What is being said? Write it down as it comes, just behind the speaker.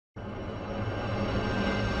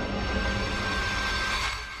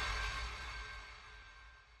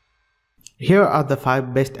Here are the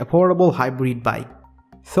 5 best affordable hybrid bikes.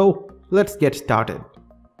 So, let's get started.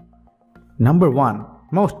 Number 1.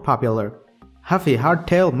 Most popular. Huffy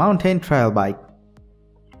Hardtail Mountain Trail Bike.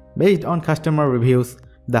 Based on customer reviews,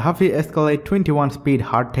 the Huffy Escalade 21-speed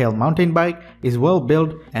hardtail mountain bike is well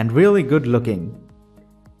built and really good looking.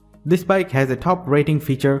 This bike has a top rating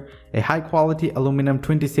feature, a high-quality aluminum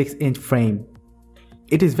 26-inch frame.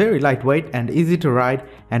 It is very lightweight and easy to ride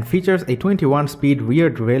and features a 21-speed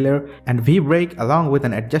rear derailleur and V-brake along with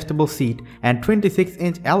an adjustable seat and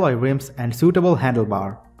 26-inch alloy rims and suitable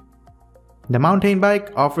handlebar. The mountain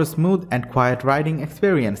bike offers smooth and quiet riding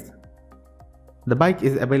experience. The bike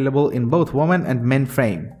is available in both woman and men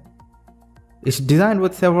frame. It's designed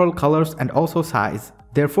with several colors and also size.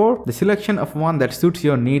 Therefore, the selection of one that suits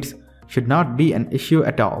your needs should not be an issue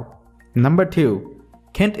at all. Number 2.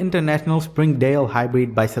 Kent International Springdale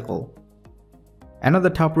Hybrid Bicycle. Another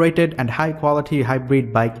top-rated and high-quality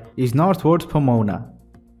hybrid bike is Northwood's Pomona.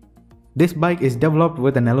 This bike is developed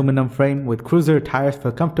with an aluminum frame with cruiser tires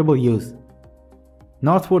for comfortable use.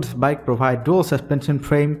 Northwood's bike provides dual suspension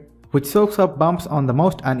frame which soaks up bumps on the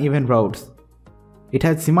most uneven roads. It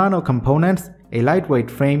has Shimano components, a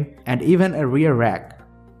lightweight frame, and even a rear rack.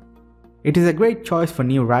 It is a great choice for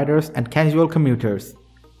new riders and casual commuters.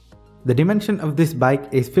 The dimension of this bike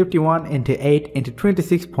is 51 x 8 x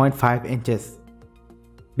 26.5 inches.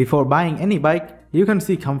 Before buying any bike, you can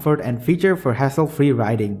see comfort and feature for hassle-free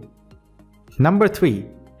riding. Number 3.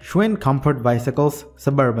 Schwinn Comfort Bicycles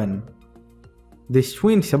Suburban. This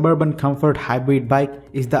Schwinn Suburban Comfort Hybrid bike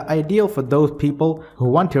is the ideal for those people who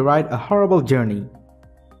want to ride a horrible journey.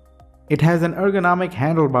 It has an ergonomic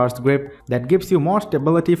handlebars grip that gives you more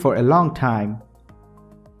stability for a long time,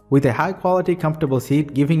 with a high-quality comfortable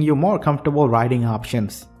seat giving you more comfortable riding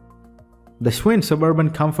options. The Schwinn Suburban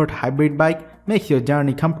Comfort Hybrid bike makes your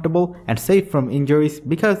journey comfortable and safe from injuries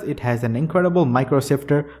because it has an incredible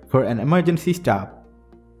micro-shifter for an emergency stop.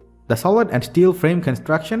 The solid and steel frame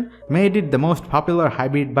construction made it the most popular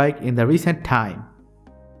hybrid bike in the recent time.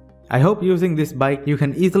 I hope using this bike you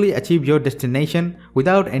can easily achieve your destination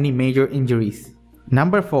without any major injuries.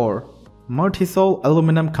 Number 4. MURTISOL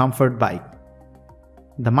Aluminum Comfort Bike.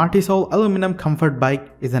 The MURTISOL Aluminum Comfort Bike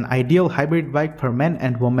is an ideal hybrid bike for men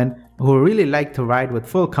and women who really like to ride with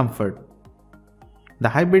full comfort. The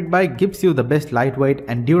hybrid bike gives you the best lightweight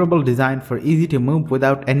and durable design for easy to move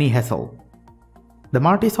without any hassle. The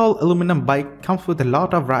MURTISOL aluminum bike comes with a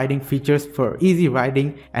lot of riding features for easy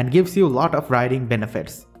riding and gives you a lot of riding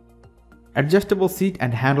benefits. Adjustable seat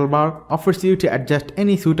and handlebar offers you to adjust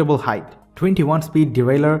any suitable height. 21-speed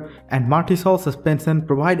derailleur and MURTISOL suspension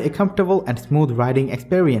provide a comfortable and smooth riding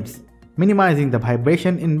experience, minimizing the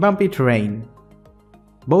vibration in bumpy terrain.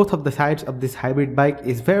 Both of the sides of this hybrid bike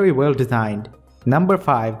is very well designed. Number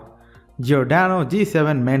 5. Giordano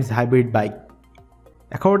G7 Men's Hybrid Bike.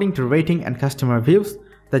 According to rating and customer reviews,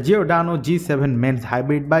 the Giordano G7 Men's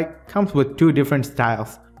Hybrid Bike comes with 2 different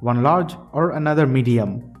styles, one large or another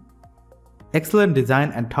medium. Excellent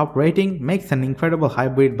design and top rating makes an incredible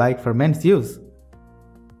hybrid bike for men's use.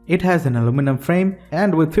 It has an aluminum frame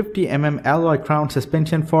and with 50 mm alloy crown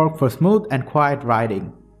suspension fork for smooth and quiet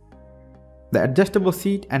riding. The adjustable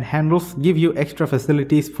seat and handles give you extra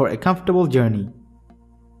facilities for a comfortable journey.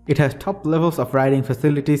 It has top levels of riding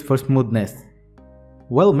facilities for smoothness,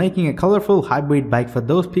 while making a colorful hybrid bike for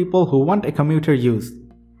those people who want a commuter use.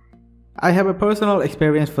 I have a personal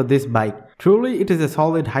experience for this bike. Truly, it is a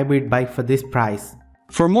solid hybrid bike for this price.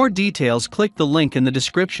 For more details, click the link in the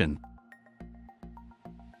description.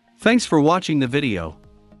 Thanks for watching the video.